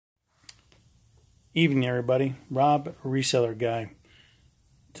Evening everybody, Rob, Reseller Guy.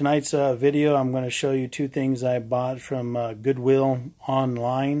 Tonight's video I'm going to show you two things I bought from Goodwill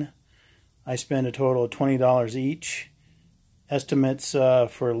online. I spent a total of $20 each. Estimates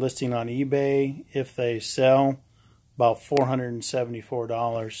for listing on eBay, if they sell, about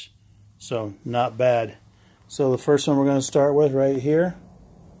 $474. So not bad. So the first one we're going to start with right here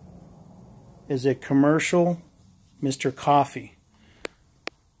is a commercial Mr. Coffee.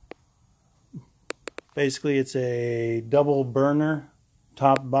 Basically, it's a double burner,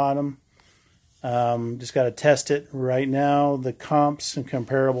 top bottom. Just got to test it right now. The comps and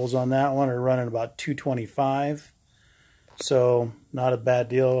comparables on that one are running about $225, so not a bad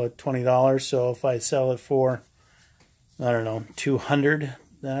deal at $20. So if I sell it for, I don't know, $200,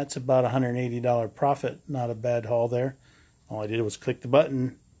 that's about $180 profit. Not a bad haul there. All I did was click the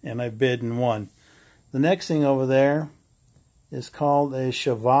button and I bid and won. The next thing over there is called a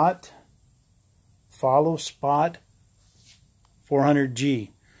Shavat Follow Spot 400G.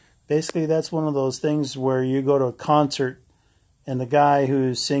 Basically, that's one of those things where you go to a concert and the guy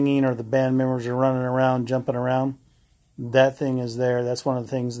who's singing or the band members are running around, jumping around. That thing is there. That's one of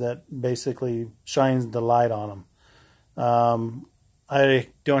the things that basically shines the light on them. I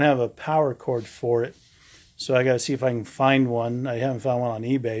don't have a power cord for it, so I got to see if I can find one. I haven't found one on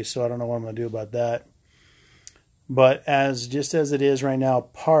eBay, so I don't know what I'm going to do about that. But just as it is right now,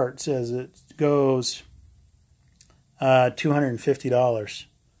 parts as it goes, $250.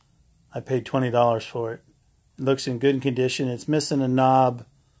 I paid $20 for it. It looks in good condition. It's missing a knob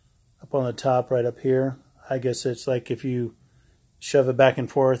up on the top right up here. I guess it's like if you shove it back and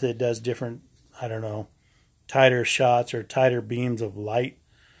forth, it does different, I don't know, tighter shots or tighter beams of light.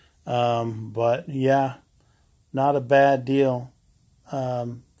 But yeah, not a bad deal.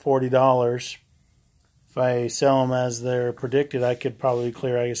 $40. If I sell them as they're predicted, I could probably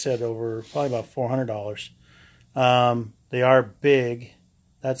clear, like I said, over probably about $400. They are big.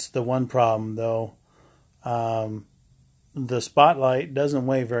 That's the one problem, though. The spotlight doesn't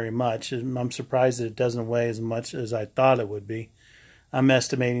weigh very much. I'm surprised that it doesn't weigh as much as I thought it would be. I'm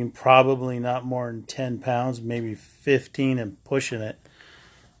estimating probably not more than 10 pounds, maybe 15 and pushing it.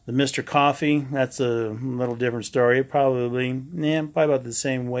 The Mr. Coffee, that's a little different story. Probably about the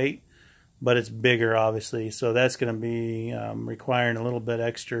same weight, but it's bigger, obviously. So that's going to be requiring a little bit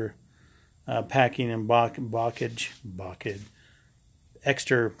extra packing and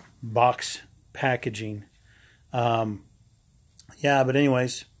extra box packaging. Yeah, but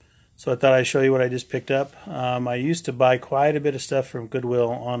anyways, so I thought I'd show you what I just picked up. I used to buy quite a bit of stuff from Goodwill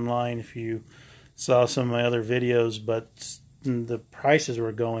online, if you saw some of my other videos, but the prices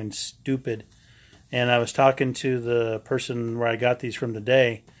were going stupid. And I was talking to the person where I got these from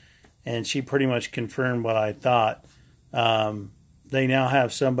today, and she pretty much confirmed what I thought. They now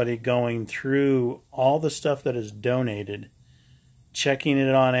have somebody going through all the stuff that is donated, checking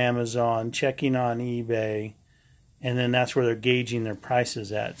it on Amazon, checking on eBay, and then that's where they're gauging their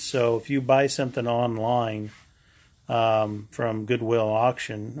prices at. So if you buy something online from Goodwill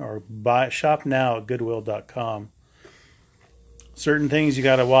auction, or shop now at Goodwill.com, certain things you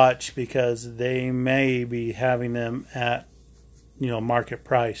got to watch because they may be having them at market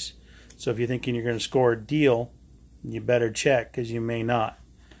price. So if you're thinking you're going to score a deal, you better check, because you may not.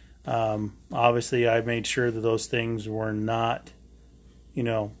 Obviously, I made sure that those things were not,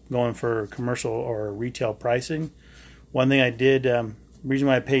 going for commercial or retail pricing. One thing I did, reason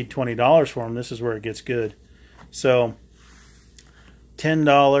why I paid $20 for them, this is where it gets good. So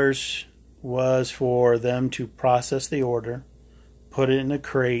 $10 was for them to process the order, put it in a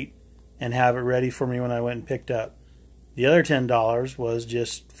crate, and have it ready for me when I went and picked up. The other $10 was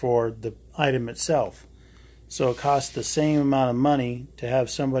just for the item itself. So it cost the same amount of money to have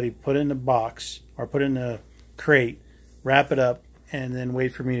somebody put it in a box or put it in a crate, wrap it up, and then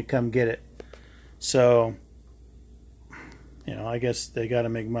wait for me to come get it. So, I guess they got to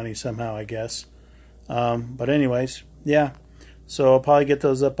make money somehow, I guess. But anyways, yeah. So I'll probably get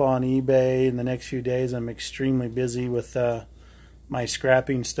those up on eBay in the next few days. I'm extremely busy with my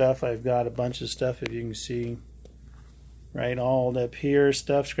scrapping stuff. I've got a bunch of stuff, if you can see. Right, all up here,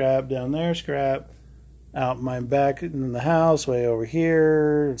 stuff, scrap, down there, scrap, out my back in the house, way over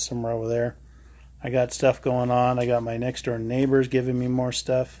here, somewhere over there. I got stuff going on. I got my next door neighbors giving me more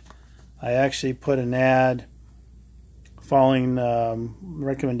stuff. I actually put an ad following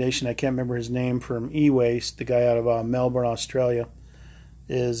recommendation, I can't remember his name, from E-Waste, the guy out of Melbourne, Australia,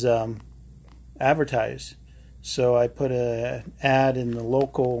 is advertised. So I put an ad in the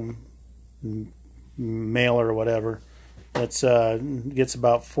local mailer or whatever. That's gets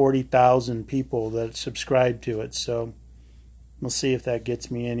about 40,000 people that subscribe to it. So We'll see if that gets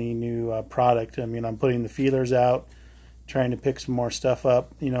me any new product. I mean, I'm putting the feelers out, trying to pick some more stuff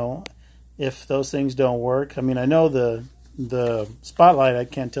up. You know, if those things don't work, I mean, I know the spotlight, I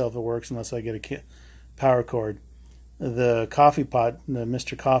can't tell if it works unless I get a power cord. The coffee pot, the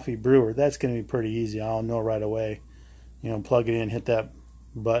Mr. Coffee brewer, that's going to be pretty easy. I'll know right away. You know, plug it in, hit that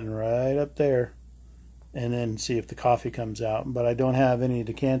button right up there, and then see if the coffee comes out. But I don't have any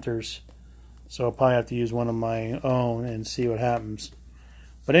decanters, so I'll probably have to use one of my own and see what happens.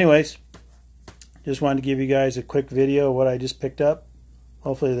 But anyways, just wanted to give you guys a quick video of what I just picked up.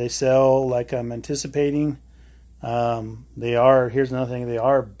 Hopefully they sell like I'm anticipating. They are, here's another thing, they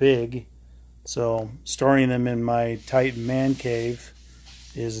are big. So storing them in my tight man cave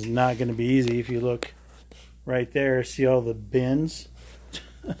is not going to be easy. If you look right there, see all the bins?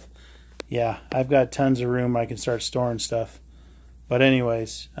 Yeah, I've got tons of room. I can start storing stuff. But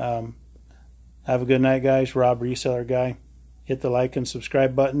anyways, have a good night, guys. Rob, Reseller Guy. Hit the like and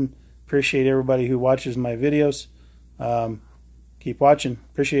subscribe button. Appreciate everybody who watches my videos. Keep watching.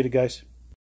 Appreciate it, guys.